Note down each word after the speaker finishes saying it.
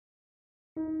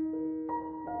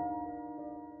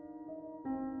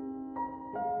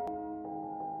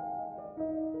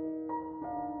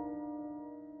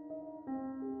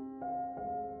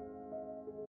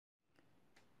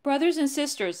Brothers and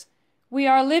sisters, we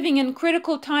are living in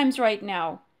critical times right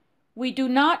now. We do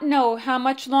not know how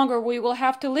much longer we will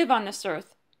have to live on this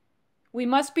earth. We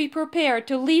must be prepared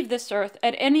to leave this earth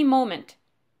at any moment.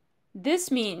 This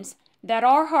means that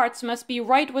our hearts must be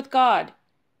right with God.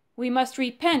 We must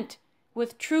repent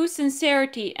with true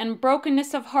sincerity and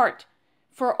brokenness of heart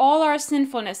for all our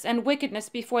sinfulness and wickedness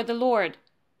before the Lord.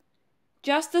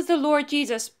 Just as the Lord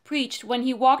Jesus preached when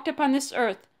he walked upon this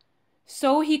earth,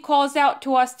 so he calls out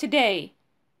to us today,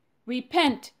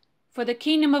 "Repent, for the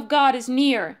kingdom of God is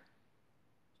near."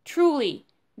 Truly,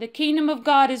 the kingdom of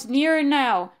God is nearer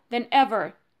now than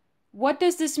ever. What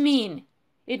does this mean?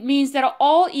 It means that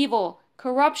all evil,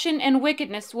 corruption, and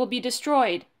wickedness will be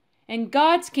destroyed, and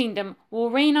God's kingdom will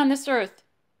reign on this earth.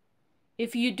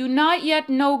 If you do not yet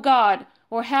know God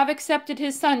or have accepted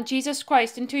his Son, Jesus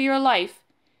Christ, into your life,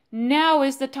 now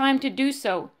is the time to do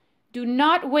so. Do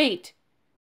not wait.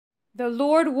 The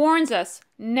Lord warns us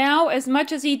now as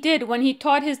much as he did when he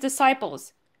taught his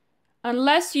disciples.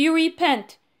 Unless you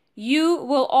repent, you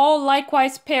will all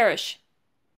likewise perish.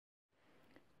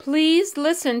 Please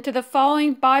listen to the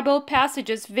following Bible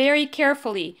passages very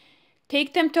carefully.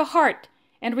 Take them to heart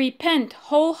and repent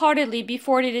wholeheartedly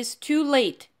before it is too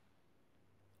late.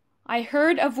 I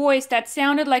heard a voice that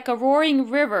sounded like a roaring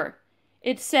river.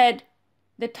 It said,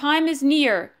 "The time is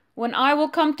near when I will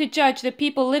come to judge the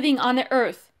people living on the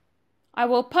earth. I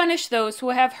will punish those who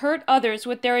have hurt others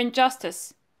with their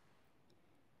injustice.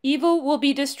 Evil will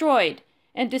be destroyed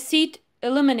and deceit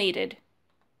eliminated.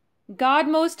 God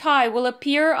Most High will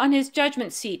appear on his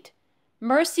judgment seat.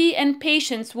 Mercy and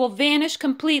patience will vanish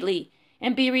completely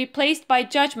and be replaced by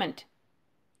judgment.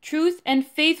 Truth and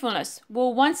faithfulness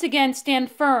will once again stand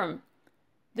firm.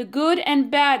 The good and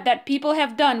bad that people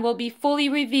have done will be fully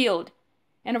revealed,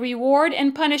 and reward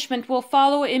and punishment will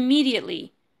follow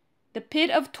immediately. The pit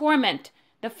of torment,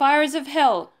 the fires of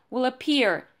hell, will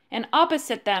appear, and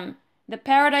opposite them, the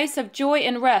paradise of joy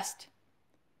and rest.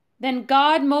 Then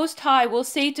God Most High will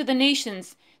say to the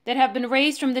nations that have been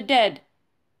raised from the dead,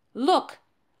 'Look,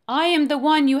 I am the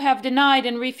one you have denied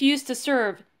and refused to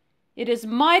serve. It is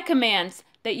my commands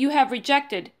that you have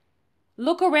rejected.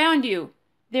 Look around you.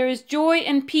 There is joy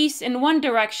and peace in one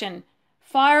direction,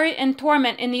 fire and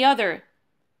torment in the other.'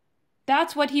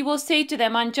 That's what he will say to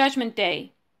them on Judgment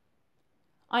Day.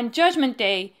 On Judgment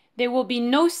Day, there will be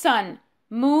no sun,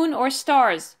 moon, or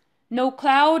stars, no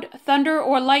cloud, thunder,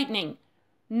 or lightning,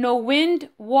 no wind,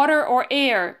 water, or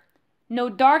air, no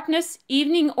darkness,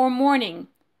 evening or morning,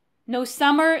 no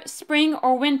summer, spring,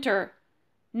 or winter,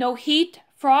 no heat,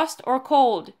 frost, or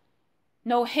cold,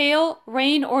 no hail,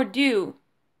 rain, or dew,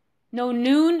 no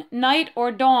noon, night, or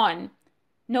dawn,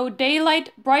 no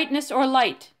daylight, brightness, or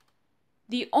light.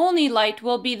 The only light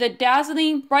will be the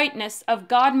dazzling brightness of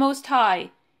God Most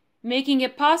High, making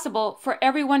it possible for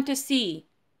everyone to see.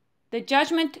 The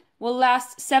judgment will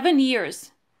last 7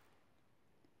 years.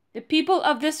 The people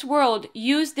of this world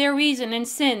used their reason and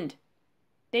sinned.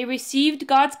 They received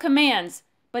God's commands,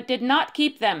 but did not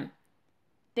keep them.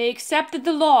 They accepted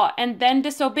the law and then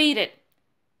disobeyed it.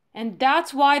 And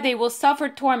that's why they will suffer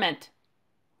torment.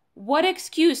 What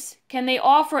excuse can they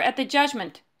offer at the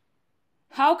judgment?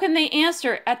 How can they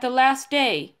answer at the last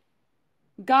day?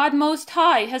 God Most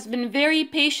High has been very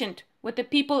patient with the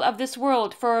people of this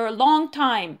world for a long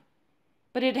time,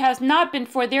 but it has not been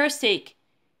for their sake.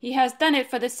 He has done it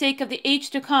for the sake of the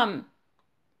age to come.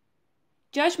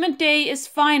 Judgment Day is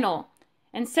final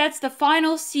and sets the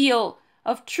final seal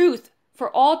of truth for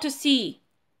all to see.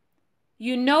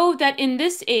 You know that in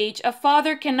this age a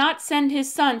father cannot send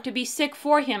his son to be sick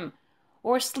for him,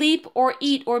 or sleep or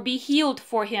eat or be healed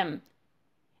for him.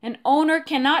 An owner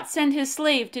cannot send his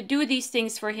slave to do these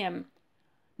things for him,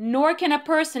 nor can a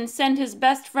person send his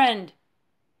best friend.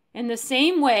 In the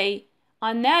same way,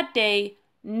 on that day,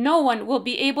 no one will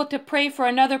be able to pray for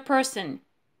another person.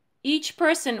 Each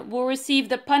person will receive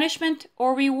the punishment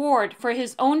or reward for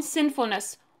his own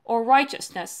sinfulness or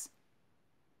righteousness.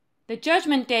 The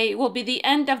judgment day will be the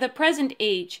end of the present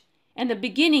age and the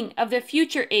beginning of the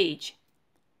future age.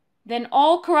 Then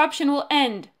all corruption will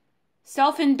end.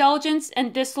 Self-indulgence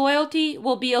and disloyalty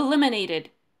will be eliminated.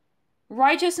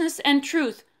 Righteousness and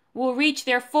truth will reach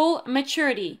their full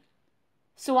maturity.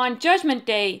 So on Judgment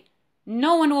Day,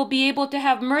 no one will be able to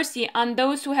have mercy on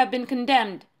those who have been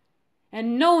condemned,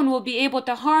 and no one will be able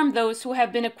to harm those who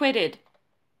have been acquitted.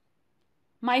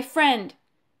 My friend,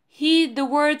 heed the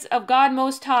words of God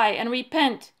Most High and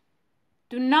repent.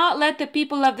 Do not let the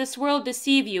people of this world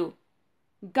deceive you.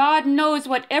 God knows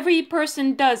what every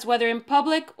person does, whether in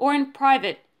public or in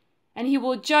private, and he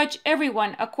will judge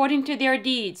everyone according to their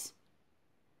deeds.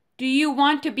 Do you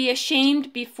want to be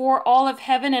ashamed before all of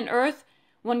heaven and earth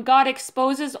when God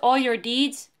exposes all your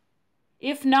deeds?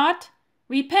 If not,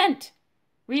 repent.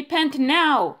 Repent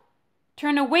now.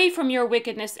 Turn away from your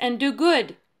wickedness and do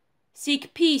good.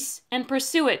 Seek peace and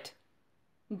pursue it.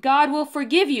 God will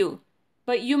forgive you,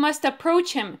 but you must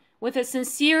approach Him with a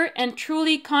sincere and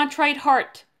truly contrite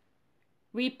heart.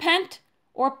 Repent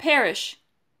or perish.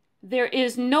 There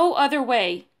is no other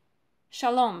way.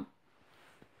 Shalom.